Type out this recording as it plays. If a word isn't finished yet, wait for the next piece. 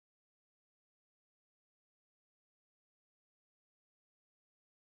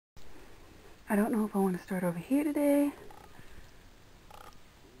I don't know if I want to start over here today,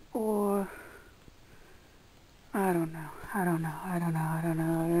 or I don't know.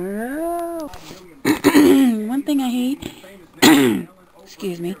 One thing I hate,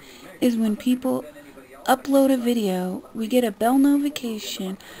 excuse me, is when people upload a video, we get a bell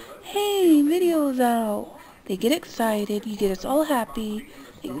notification, hey, video's out. They get excited, you get us all happy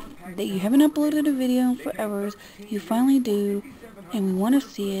that you haven't uploaded a video in forever. You finally do, and we want to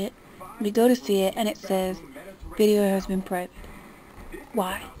see it. We go to see it, and it says, video has been private.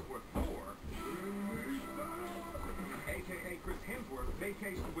 Why?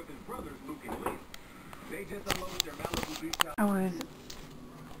 I was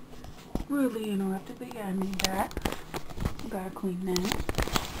rudely interrupted, but yeah, I need that. Gotta clean that.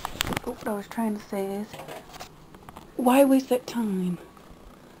 What I was trying to say is, why waste that time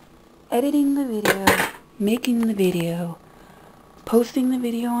editing the video, making the video, posting the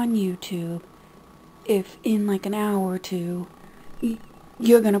video on YouTube, if in like an hour or two,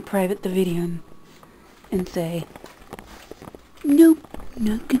 you're gonna private the video and say, nope,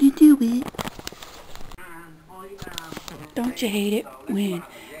 not gonna do it. Don't you hate it when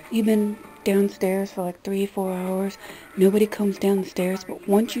you've been downstairs for like 3-4 hours, nobody comes down the stairs, but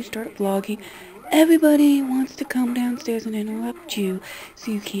once you start vlogging, everybody wants to come downstairs and interrupt you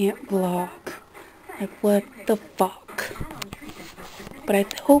so you can't vlog. Like, what the fuck? But I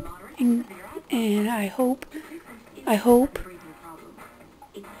hope,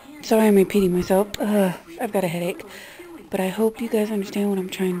 sorry I'm repeating myself, I've got a headache, but I hope you guys understand what I'm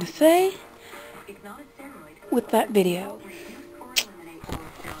trying to say with that video.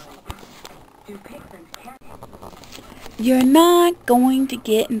 You're not going to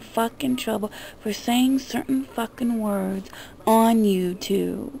get in fucking trouble for saying certain fucking words on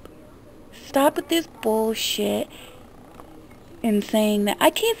YouTube. Stop with this bullshit and saying that I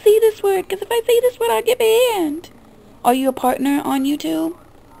can't say this word because if I say this word I'll get banned. Are you a partner on YouTube?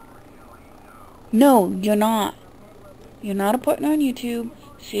 No, you're not. You're not a partner on YouTube,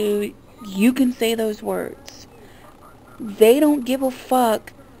 so you can say those words. They don't give a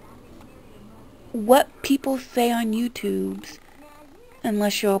fuck what people say on YouTube's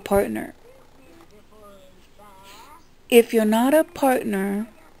unless you're a partner. If you're not a partner,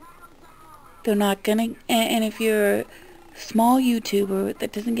 they're not gonna, and if you're a small YouTuber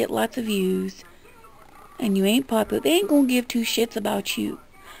that doesn't get lots of views and you ain't popular, they ain't gonna give two shits about you.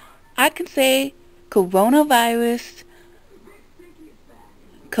 I can say coronavirus,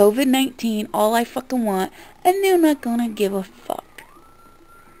 COVID-19, all I fucking want, and they're not gonna give a fuck.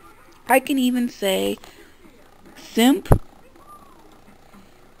 I can even say simp,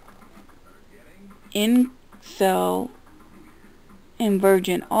 incel, and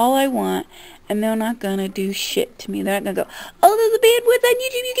virgin all I want, and they're not gonna do shit to me. They're not gonna go, oh, those are bad words on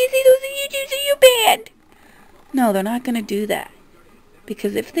YouTube, you can't say those on YouTube, so you're banned. No, they're not gonna do that.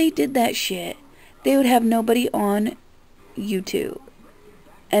 Because if they did that shit, they would have nobody on YouTube.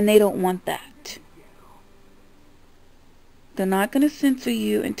 And they don't want that. They're not going to censor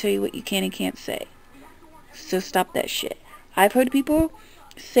you and tell you what you can and can't say. So stop that shit. I've heard people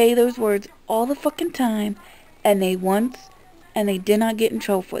say those words all the fucking time, and they did not get in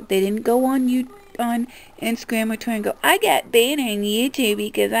trouble for it. They didn't go on Instagram or Twitter and go, I got banned on YouTube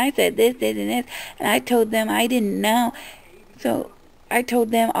because I said this, this, and this, and I told them I didn't know. So I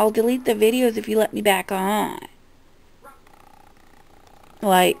told them I'll delete the videos if you let me back on.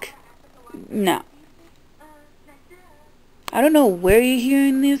 Like, no. I don't know where you're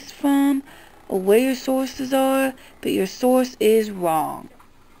hearing this from or where your sources are, but your source is wrong.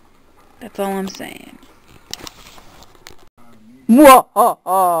 That's all I'm saying.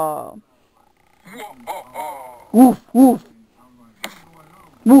 Whoa! Woof, woof.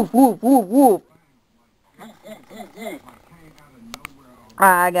 Woof, woof, woof, woof.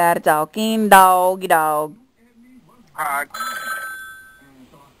 I got a talking doggy dog.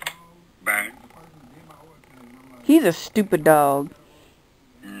 Bang. He's a stupid dog.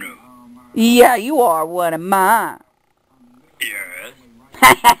 No. Yeah, you are one of mine. Yes.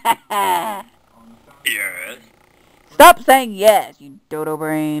 Yes. Stop saying yes, you dodo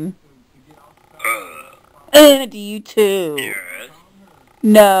brain. And to you too. Yes.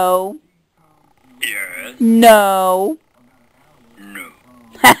 No. Yes. No. No.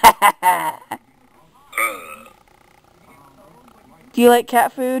 Do you like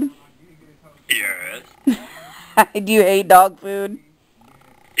cat food? Yes. Do you hate dog food?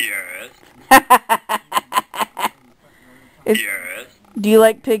 Yes. Yes. Do you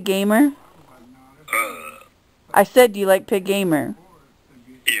like Pig Gamer? I said, do you like Pig Gamer?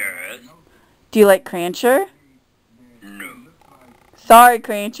 Yes. Do you like Crancher? No. Sorry,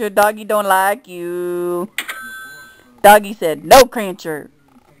 Crancher. Doggy don't like you. Doggy said, no, Crancher.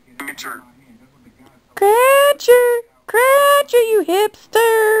 Crancher. Crancher. Crancher, you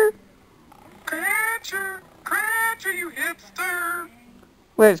hipster. Crancher. Crancher, you hipster.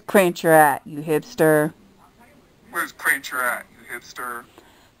 Where's Crancher at, you hipster? Where's Crancher at, you hipster?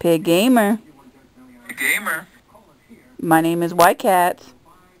 Pig Gamer. Hey, gamer. My name is Ycats.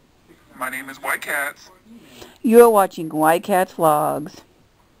 My name is Ycats. You are watching YcatsVlogs.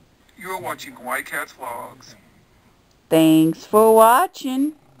 You are watching YcatsVlogs. Thanks for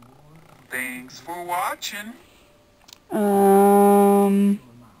watching. Thanks for watching.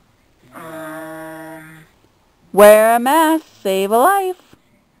 Wear a mask, save a life.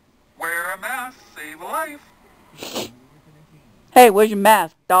 Wear a mask, save a life. Hey, where's your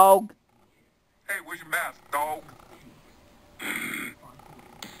mask, dog? Hey, where's your mask, dog?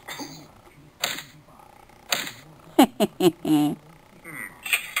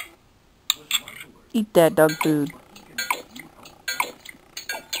 Eat that dog food.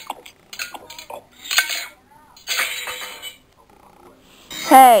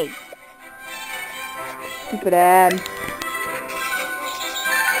 Hey! Stupid ad.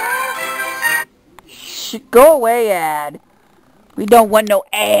 Go away, ad. We don't want no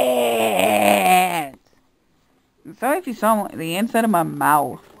ads. I'm sorry if you saw the inside of my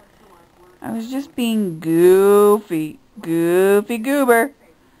mouth. I was just being goofy. Goofy goober.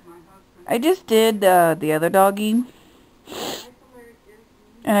 I just did the other doggy.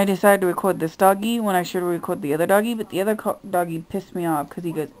 And I decided to record this doggy when I should record the other doggy. But the other doggy pissed me off because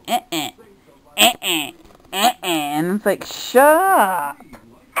he goes, eh-eh, eh-eh, eh-eh. And it's like, shut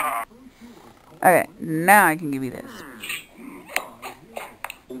up. Okay, now I can give you this.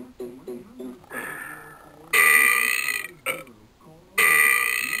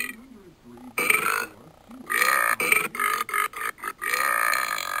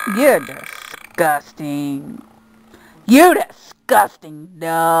 You're disgusting. You disgusting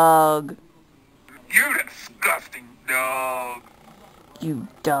dog. You disgusting dog. You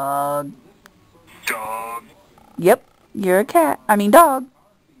dog. Dog. Yep, you're a cat. I mean dog.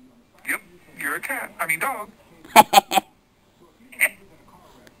 Yep, you're a cat. I mean dog.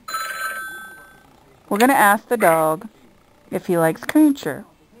 We're gonna ask the dog if he likes Crancher.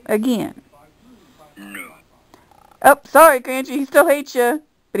 Again. No. Oh, sorry, Crancher. He still hates you.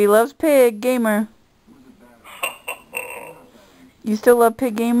 But he loves Pig Gamer. You still love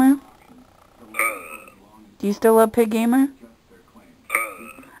Pig Gamer? Do you still love Pig Gamer?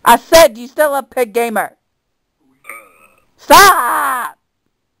 I said, do you still love Pig Gamer? Stop!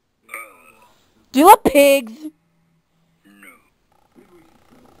 Do you love pigs? No.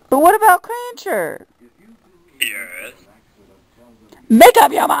 But what about Crancher? Yes. Make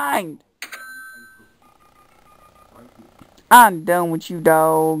up your mind! I'm done with you,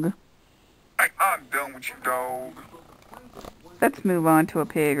 dog. I'm done with you, dog. Let's move on to a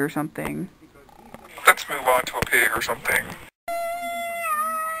pig or something. Let's move on to a pig or something.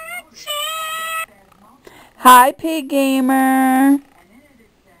 Hi, Pig Gamer.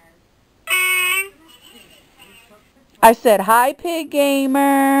 I said, hi, Pig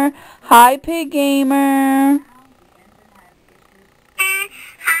Gamer. Hi, Pig Gamer.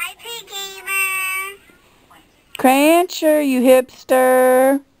 Hi, Pig Gamer. Crancher, you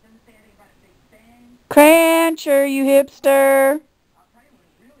hipster. Crancher, you hipster.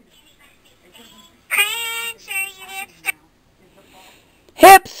 Crancher, you hipster.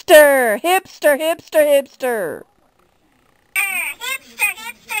 Hipster, hipster, hipster, hipster. Hipster,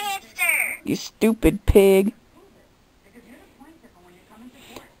 hipster, hipster. You stupid pig.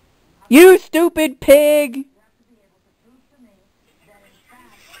 You stupid pig.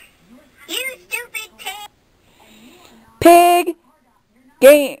 You stupid Pig.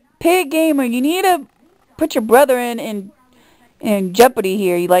 pig. Pig Gamer, you need to put your brother in jeopardy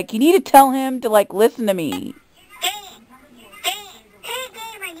here. You need to tell him to listen to me. Pig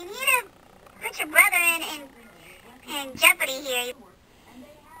Gamer, you need to put your brother in jeopardy here.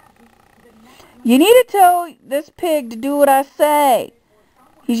 You need to tell this pig to do what I say.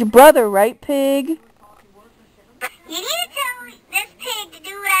 He's your brother, right, pig? You need to tell this pig to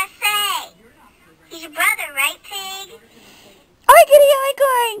do what I say. He's your brother, right, pig? I kitty, I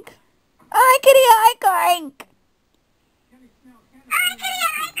crank. I kitty, I crank. Hi, kitty,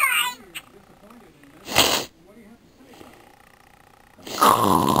 hi, crank.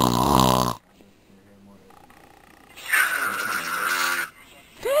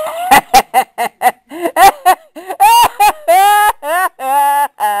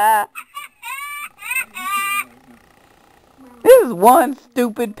 This is one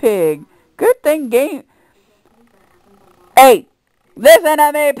stupid pig. Good thing game. Hey, Listen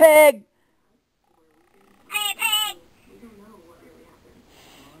to me, pig! Hey, pig.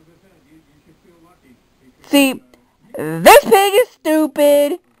 See, this pig is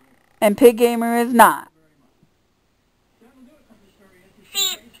stupid, and Pig Gamer is not.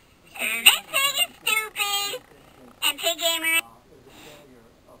 See, this pig is stupid, and Pig Gamer.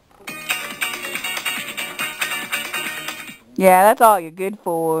 Yeah, that's all you're good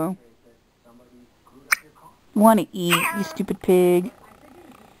for. You want to eat, you stupid pig.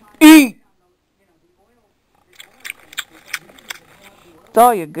 Eat! That's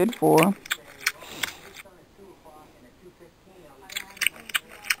all you're good for.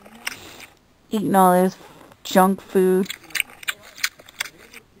 Eating all this junk food.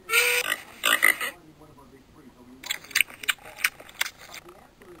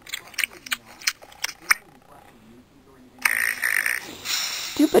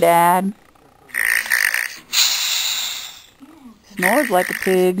 Stupid ad. Snores like a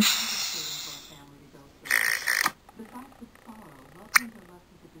pig.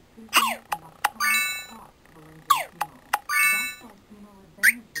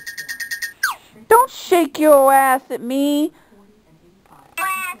 Don't shake your ass at me.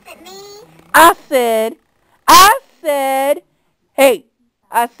 Ass at me. I said, hey,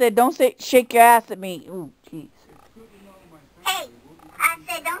 I said don't shake your ass at me. Ooh, jeez. Hey, I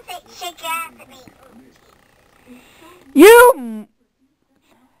said don't shake your ass at me.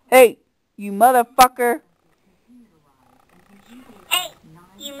 Hey, you motherfucker. Hey,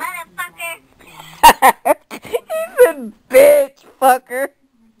 you motherfucker. He said bitch fucker.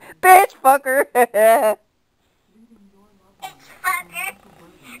 Bitch fucker. Bitch fucker.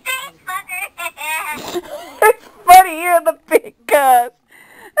 Bitch fucker. It's funny hearing the big cuss.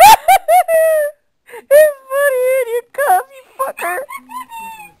 It's funny hearing you cuss, you fucker.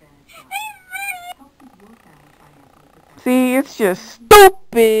 See, it's just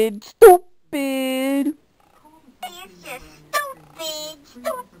stupid. Stupid. It's just stupid.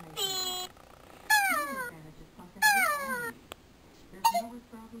 Stupid.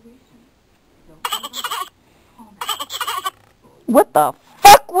 What the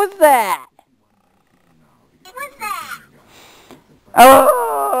fuck was that? What's that?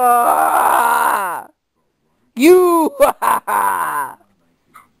 You.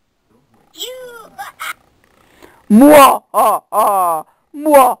 You. Mwah ha ha.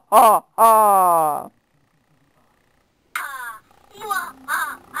 Mwah ha ha.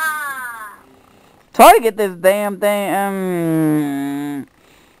 Try to get this damn thing.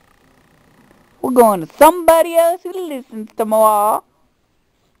 We're going to somebody else who listens to more.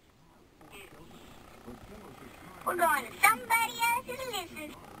 We're going to somebody else who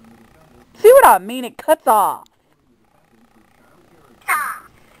listens. See what I mean? It cuts off. Stop.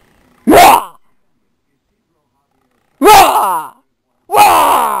 Wah! Wah!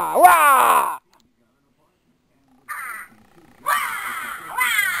 Wah! Wah!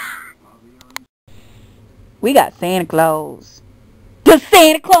 We got Santa Claus. Does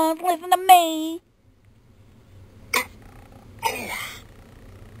Santa Claus listen to me?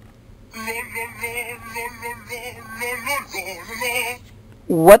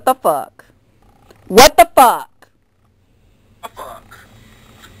 What the fuck? What the fuck?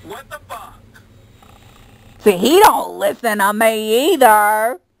 What the fuck? See, he don't listen to me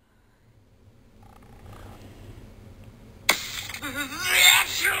either.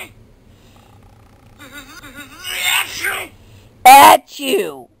 At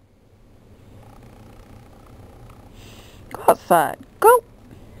you. Go outside. Go.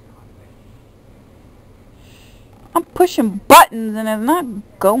 I'm pushing buttons and it's not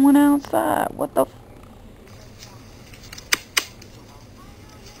going outside. What the f...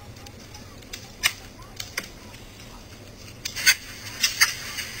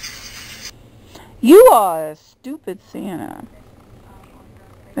 You are a stupid Santa.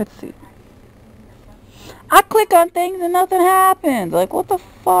 Let's see. I click on things and nothing happens. Like, what the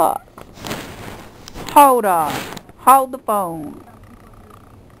fuck? Hold on. Hold the phone.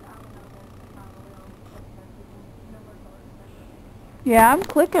 Yeah, I'm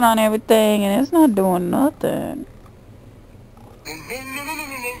clicking on everything and it's not doing nothing.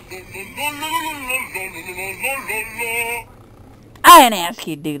 I didn't ask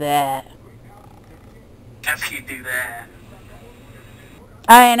you to do that. Ask you to do that.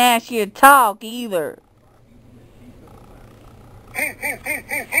 I didn't ask you to talk either.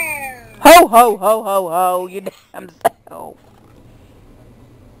 Ho, ho, ho, ho, ho, you damn self.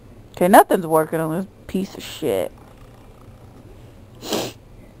 Okay, nothing's working on this piece of shit.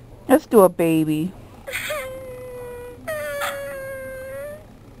 Let's do a baby.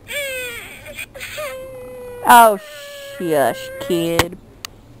 Oh, Shush, kid.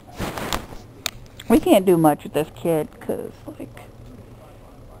 We can't do much with this kid, because, like...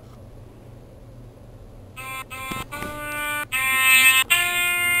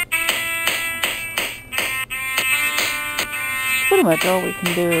 pretty much all we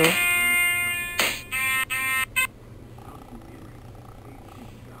can do.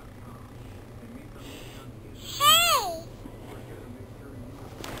 Hey!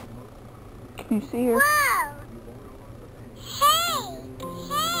 Can you see her? Whoa! Hey!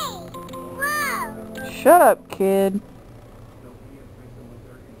 Hey! Whoa! Shut up, kid.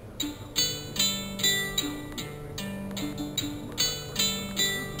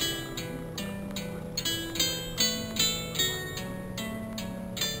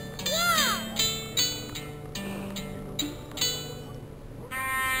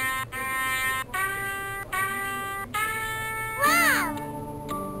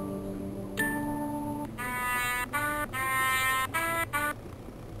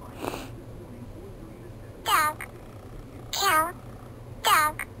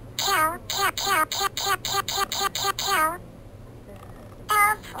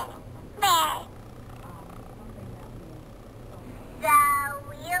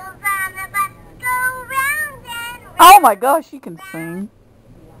 Oh my gosh, she can sing.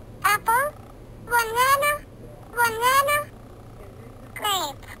 Apple, banana, banana,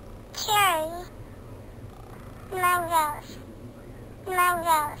 grape, cherry, mangoes,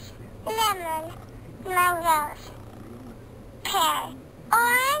 mangoes, lemon, mangoes, pear,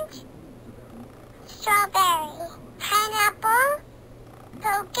 orange, strawberry, pineapple,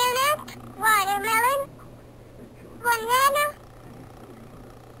 coconut, watermelon, banana,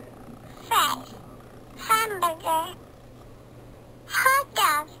 fries, hamburger, hot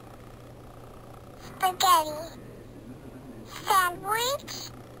dog, spaghetti,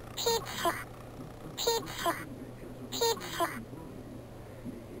 sandwich, pizza, pizza, pizza,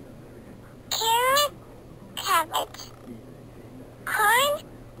 carrot, cabbage, corn,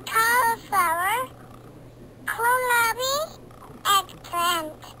 cauliflower, kohlrabi,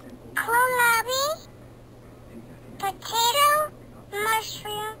 eggplant, kohlrabi, potato,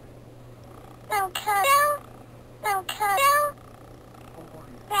 mushroom, avocado,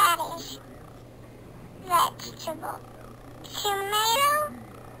 radish, vegetable, tomato,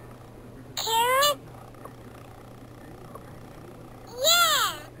 carrot,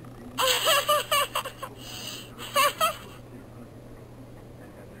 yeah!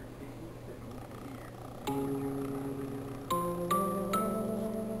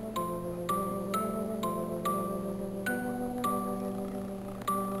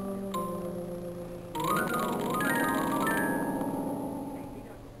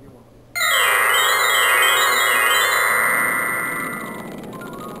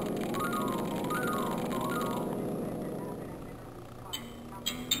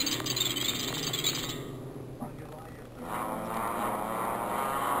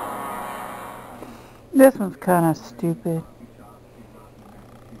 This one's kind of stupid.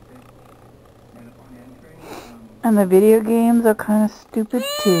 And the video games are kind of stupid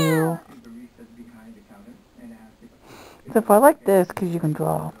too. Except I like this because you can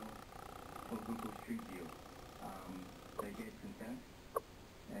draw.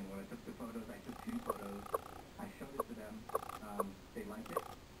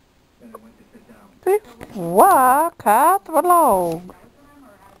 YcatsVlogs.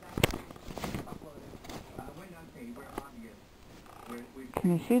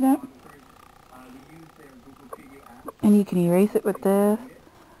 Can you see that? And you can erase it with this.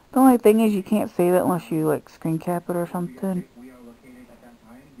 The only thing is you can't save it unless you like screen cap it or something.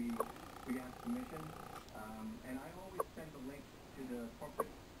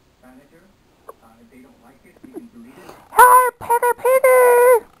 Hi,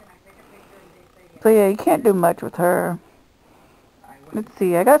 Piggy! So yeah, you can't do much with her. Let's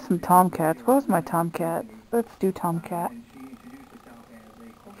see, I got some tomcats. What was my tomcat? Let's do tomcat.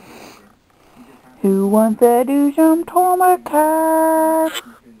 Who wants to do some tomcat?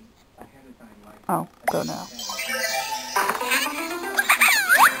 Oh, go now.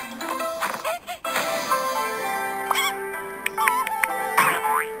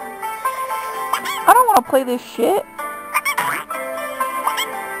 I don't want to play this shit.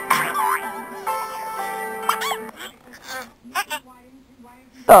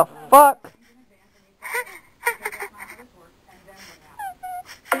 The fuck?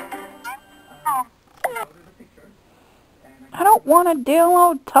 I don't want to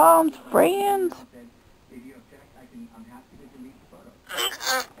download Tom's Friends.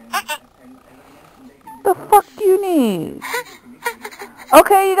 The fuck do you need?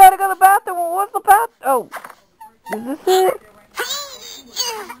 Okay, you gotta go to the bathroom. What's the bathroom? Oh, Is this it?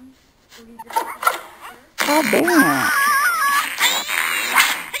 God damn.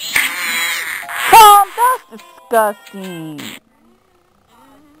 Tom, that's disgusting.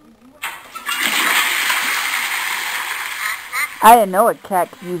 I didn't know a cat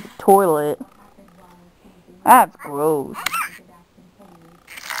could use a toilet. That's gross.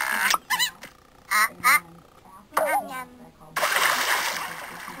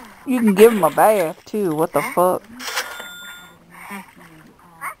 You can give him a bath too. What the fuck?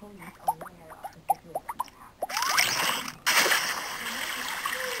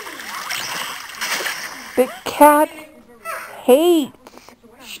 The cat hates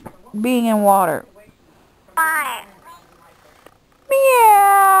being in water.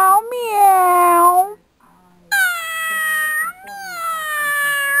 Meow, meow.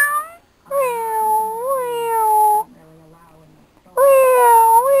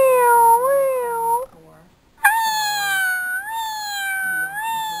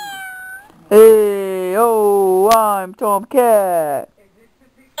 Hey, oh, I'm Tomcat.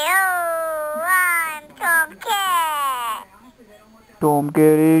 I'm Tomcat.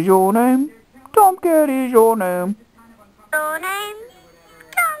 Tomcat is your name. Tomcat is your name. Your name?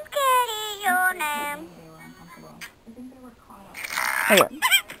 Tomcat is your name. Okay.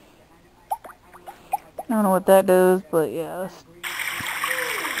 I don't know what that does, but yeah.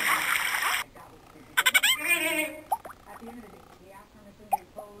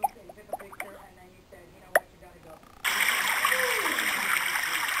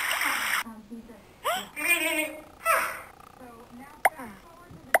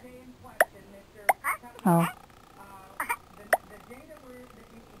 Oh.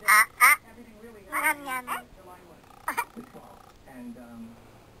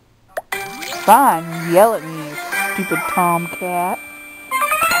 Fine, yell at me, you stupid tomcat.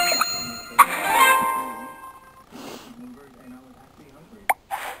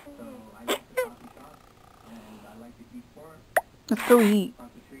 Let's go eat.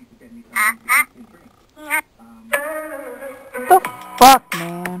 What the fuck?